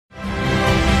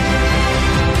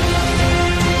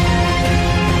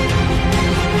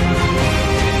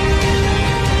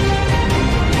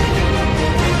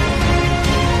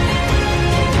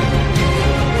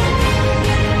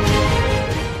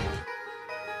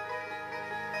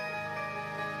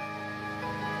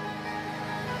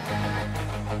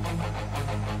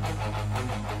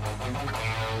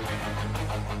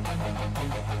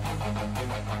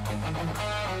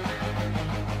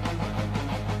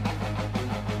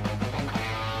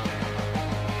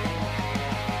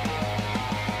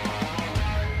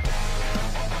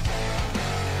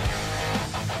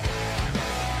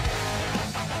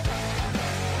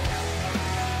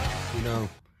You know,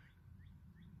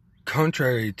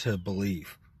 contrary to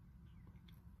belief,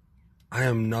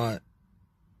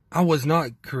 I was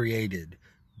not created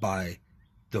by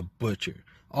the butcher.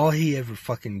 All he ever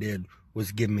fucking did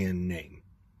was give me a name.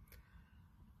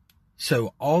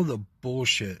 So all the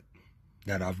bullshit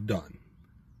that I've done,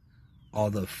 all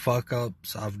the fuck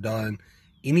ups I've done,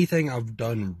 anything I've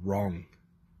done wrong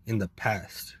in the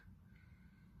past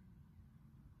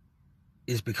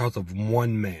is because of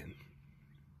one man.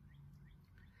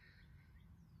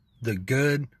 The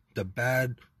good, the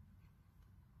bad,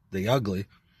 the ugly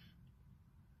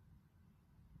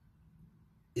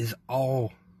is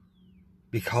all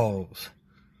because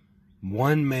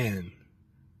one man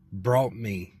brought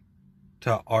me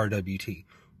to RWT.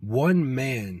 One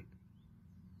man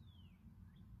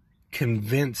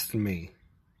convinced me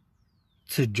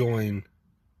to join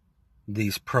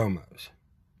these promos.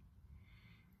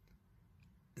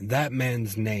 That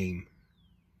man's name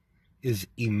is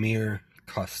Emir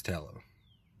Costello.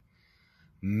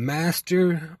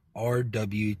 Master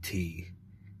RWT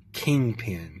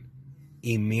Kingpin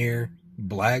Emir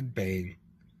Black Bane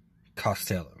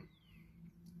Costello.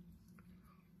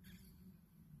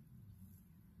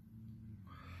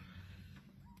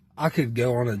 I could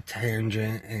go on a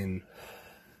tangent and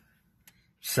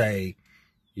say,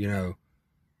 you know,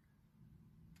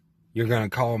 you're going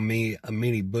to call me a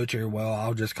mini butcher. Well,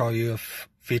 I'll just call you a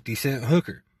 50-cent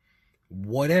hooker.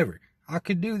 Whatever. I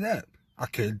could do that. I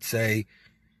could say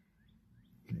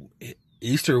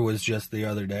Easter was just the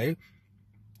other day,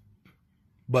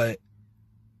 but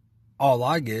all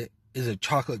I get is a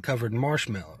chocolate covered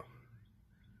marshmallow.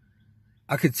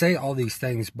 I could say all these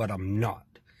things, but I'm not.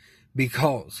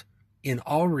 Because in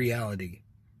all reality,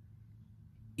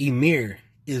 Emir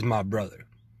is my brother.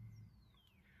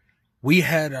 We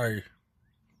had our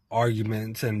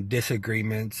arguments and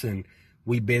disagreements, and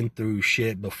we've been through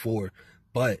shit before,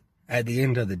 but at the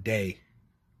end of the day,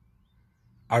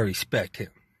 I respect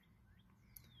him.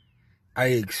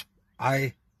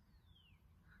 I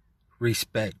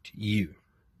respect you,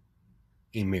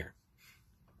 Emir.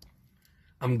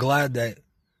 I'm glad that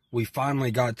we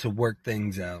finally got to work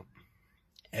things out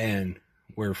and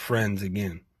we're friends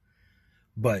again.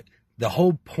 But the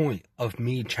whole point of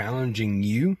me challenging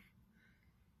you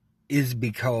is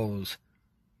because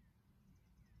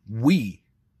we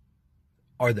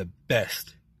are the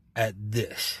best at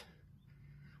this.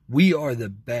 We are the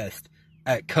best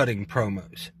at cutting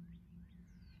promos.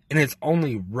 And it's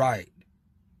only right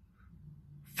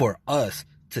for us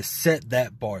to set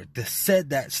that bar, to set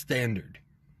that standard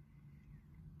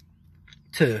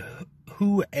to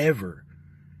whoever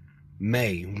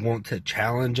may want to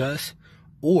challenge us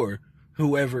or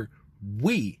whoever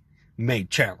we may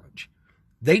challenge.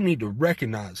 They need to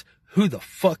recognize who the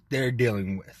fuck they're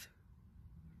dealing with.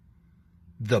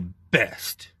 The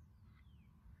best.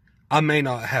 I may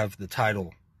not have the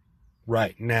title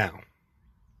right now,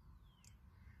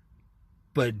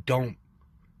 but don't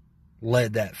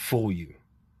let that fool you.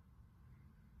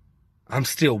 I'm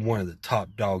still one of the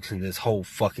top dogs in this whole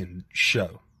fucking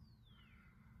show.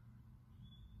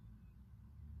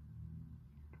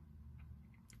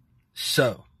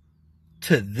 So,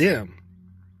 to them,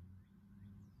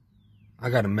 I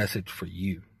got a message for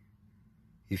you.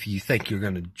 If you think you're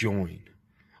going to join,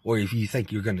 or if you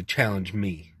think you're going to challenge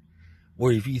me,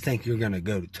 or if you think you're going to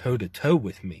go toe-to-toe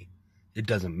with me, it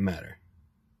doesn't matter.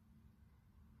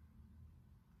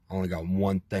 I only got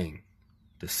one thing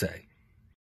to say.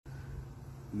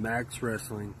 Max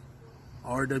Wrestling,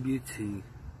 RWT,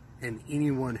 and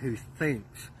anyone who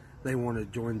thinks they want to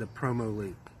join the promo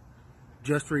league.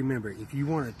 Just remember, if you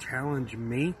want to challenge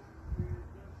me,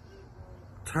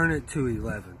 turn it to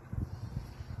 11.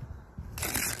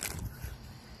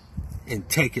 And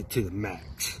take it to the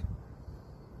max.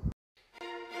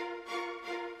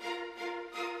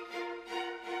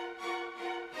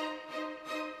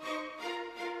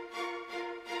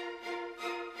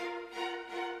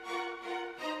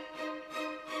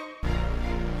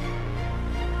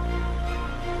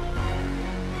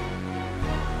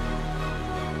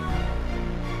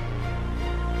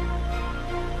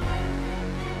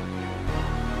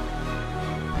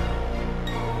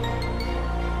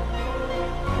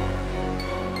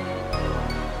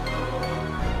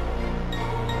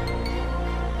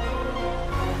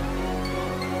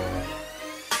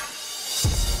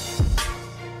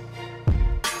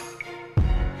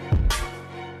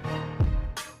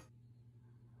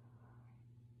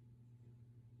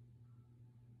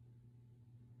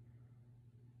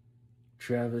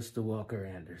 Travis the Walker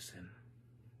Anderson.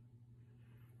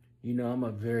 You know, I'm a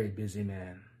very busy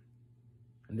man,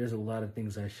 and there's a lot of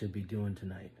things I should be doing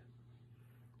tonight.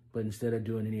 But instead of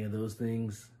doing any of those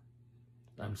things,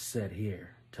 I'm set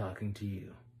here talking to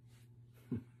you.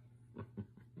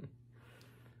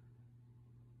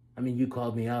 I mean, you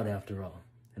called me out after all,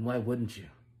 and why wouldn't you?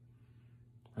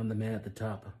 I'm the man at the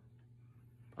top.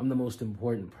 I'm the most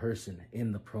important person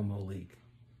in the promo league.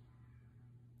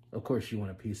 Of course you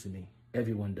want a piece of me.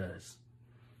 Everyone does.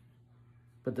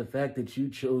 But the fact that you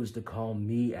chose to call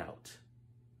me out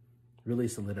really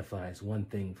solidifies one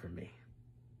thing for me.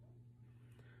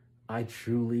 I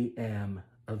truly am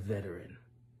a veteran.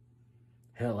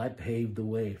 Hell, I paved the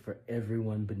way for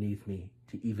everyone beneath me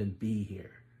to even be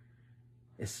here.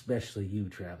 Especially you,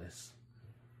 Travis.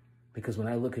 Because when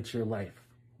I look at your life,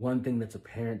 one thing that's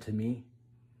apparent to me,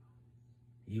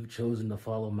 you've chosen to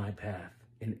follow my path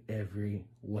in every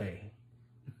way.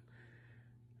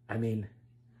 I mean,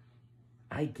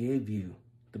 I gave you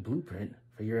the blueprint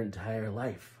for your entire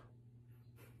life.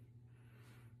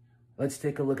 Let's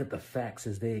take a look at the facts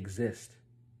as they exist.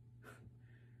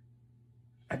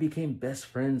 I became best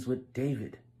friends with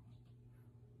David.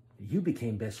 You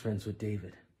became best friends with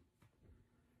David.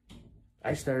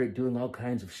 I started doing all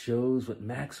kinds of shows with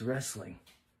Max Wrestling.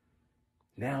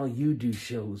 Now you do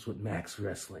shows with Max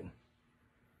Wrestling.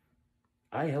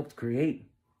 I helped create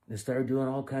and started doing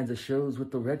all kinds of shows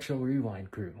with the Retro Rewind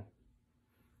crew.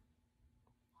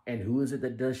 And who is it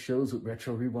that does shows with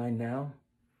Retro Rewind now?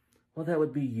 Well, that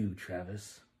would be you,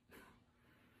 Travis.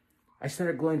 I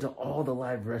started going to all the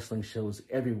live wrestling shows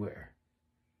everywhere,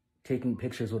 taking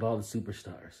pictures with all the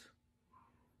superstars.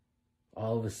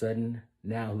 All of a sudden,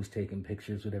 now who's taking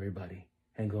pictures with everybody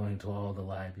and going to all the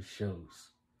live shows?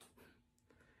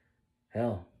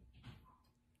 Hell,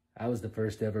 I was the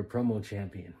first ever promo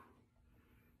champion.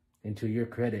 And to your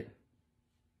credit,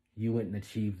 you went and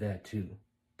achieved that too,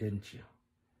 didn't you?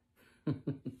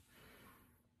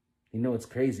 You know, it's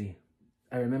crazy.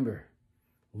 I remember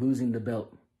losing the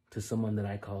belt to someone that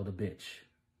I called a bitch.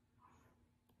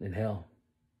 And hell,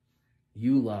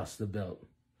 you lost the belt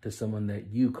to someone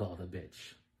that you called a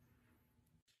bitch.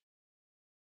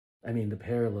 I mean, the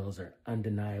parallels are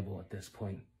undeniable at this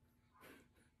point.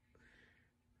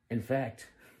 In fact,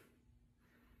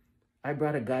 I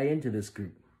brought a guy into this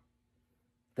group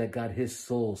that got his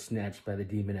soul snatched by the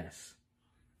demoness.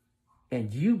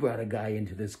 And you brought a guy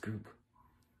into this group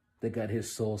that got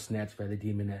his soul snatched by the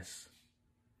demoness.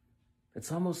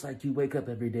 It's almost like you wake up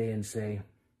every day and say,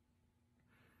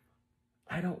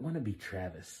 I don't want to be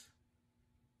Travis.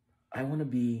 I want to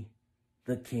be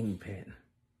the Kingpin.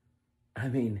 I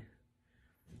mean,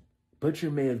 Butcher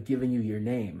may have given you your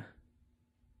name,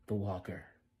 the Walker,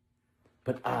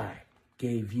 but I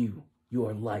gave you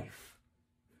your life.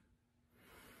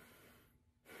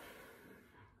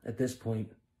 At this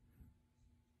point,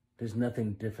 there's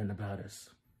nothing different about us.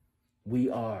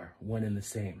 We are one and the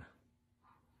same.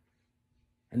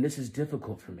 And this is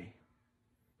difficult for me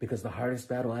because the hardest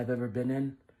battle I've ever been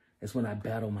in is when I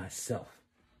battle myself.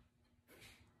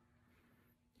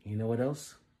 You know what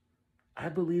else? I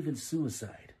believe in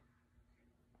suicide.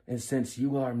 And since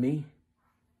you are me,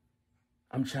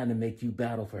 I'm trying to make you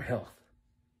battle for health.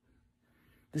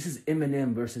 This is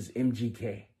Eminem versus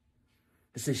MGK.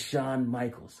 This is Shawn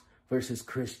Michaels versus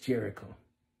Chris Jericho.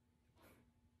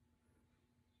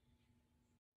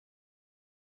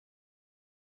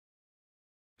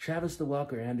 Travis the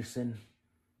Walker Anderson,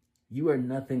 you are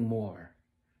nothing more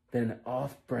than an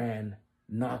off-brand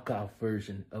knockoff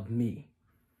version of me,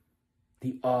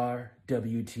 the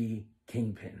RWT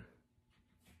Kingpin.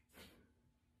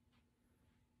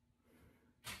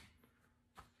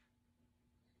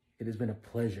 It has been a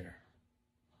pleasure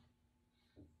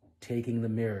taking the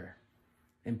mirror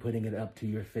and putting it up to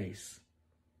your face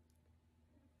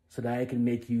so that I can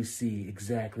make you see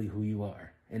exactly who you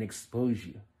are and expose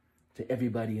you to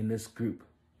everybody in this group.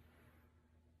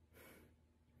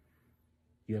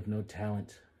 You have no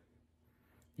talent.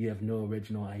 You have no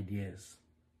original ideas.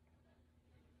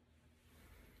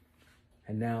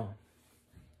 And now,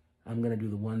 I'm gonna do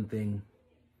the one thing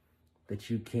that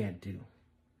you can't do.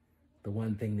 The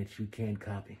one thing that you can't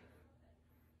copy.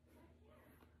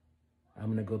 I'm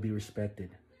gonna go be respected.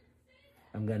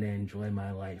 I'm gonna enjoy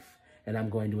my life. And I'm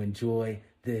going to enjoy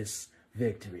this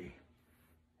victory.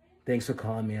 Thanks for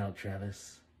calling me out,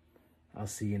 Travis. I'll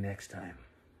see you next time.